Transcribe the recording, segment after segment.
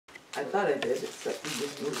I thought I did, except you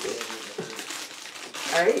just moved it.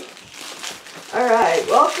 All right,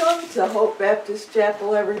 welcome to Hope Baptist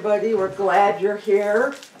Chapel, everybody. We're glad you're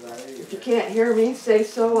here. If you can't hear me, say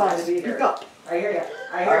so. I'll speak up. I hear you.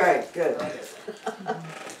 All right, good.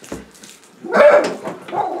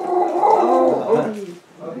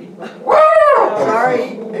 Sorry,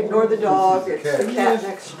 ignore the dog. It's the cat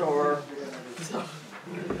next door. So,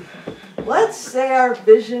 let's say our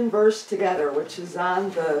vision verse together, which is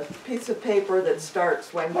on the piece of paper that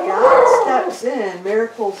starts, when God steps in,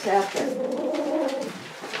 miracles happen.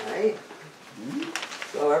 All right?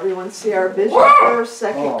 So everyone see our vision verse,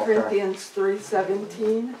 2 Corinthians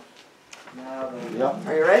 3:17. Yep.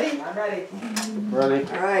 Are you ready? I'm ready. Ready.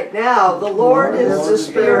 All right, now the Lord is the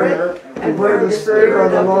Spirit, and where the Spirit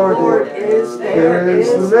of the Lord is, there is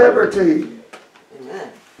liberty.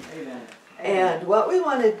 Amen. Amen. And what we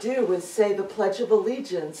want to do is say the Pledge of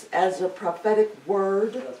Allegiance as a prophetic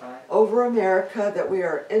word That's right. over America, that we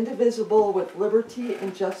are indivisible with liberty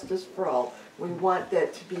and justice for all. We want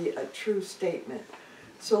that to be a true statement.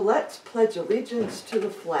 So let's pledge allegiance to the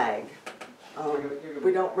flag.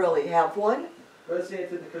 We don't really have one, Let's say it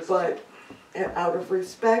to the Christmas. but out of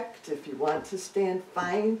respect, if you want to stand,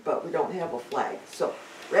 fine, but we don't have a flag. So,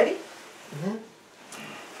 ready?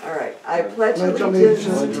 All right. I pledge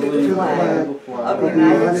allegiance to the flag of the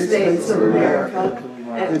United States of America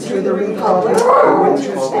and to the republic for which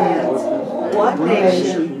it stands, one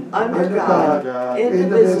nation, under God,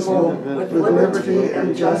 indivisible, with liberty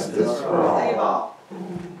and justice for all.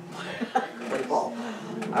 Play ball.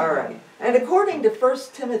 All right. And according to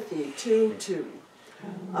 1 Timothy 2:2,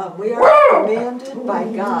 we are commanded by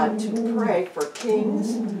God to pray for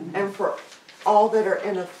kings and for all that are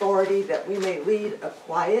in authority, that we may lead a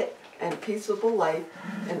quiet and peaceable life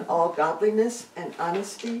in all godliness and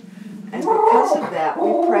honesty. And because of that,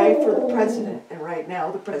 we pray for the president. And right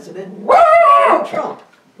now, the president is Donald Trump.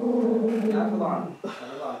 Not for long. Not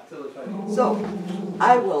for long. Till it's ready. So,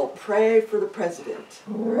 I will pray for the president.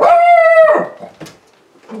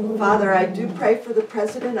 Father, I do pray for the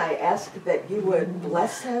president. I ask that you would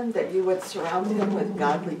bless him, that you would surround him with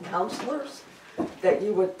godly counselors, that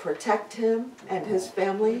you would protect him and his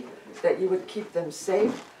family, that you would keep them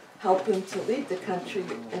safe, help him to lead the country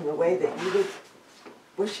in the way that you would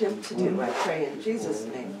wish him to do. I pray in Jesus'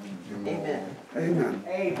 name. Amen. Amen.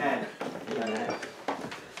 Amen.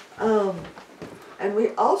 Amen. And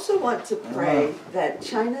we also want to pray that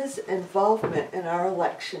China's involvement in our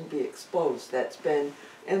election be exposed. That's been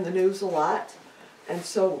in the news a lot. And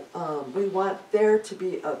so we want there to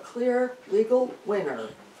be a clear legal winner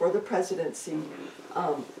for the presidency.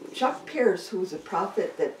 Chuck Pierce, who's a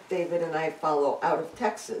prophet that David and I follow out of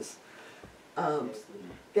Texas,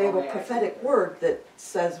 gave a prophetic word that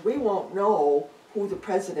says we won't know who the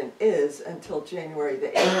president is until January the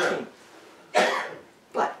 18th.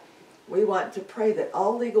 But we want to pray that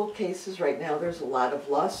all legal cases right now, there's a lot of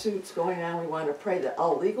lawsuits going on. We want to pray that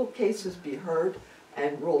all legal cases be heard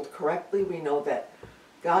and ruled correctly. We know that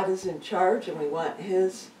God is in charge and we want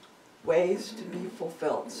his ways to be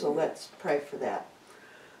fulfilled. So let's pray for that.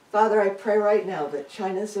 Father, I pray right now that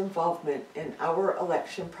China's involvement in our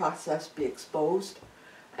election process be exposed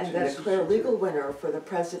and that a clear legal winner for the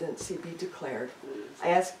presidency be declared. I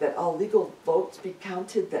ask that all legal votes be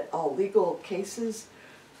counted, that all legal cases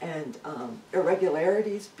and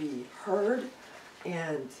irregularities be heard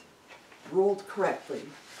and ruled correctly.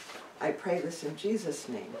 I pray this in Jesus'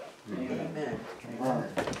 name. Amen. All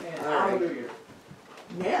right.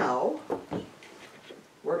 Now,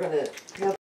 we're going to have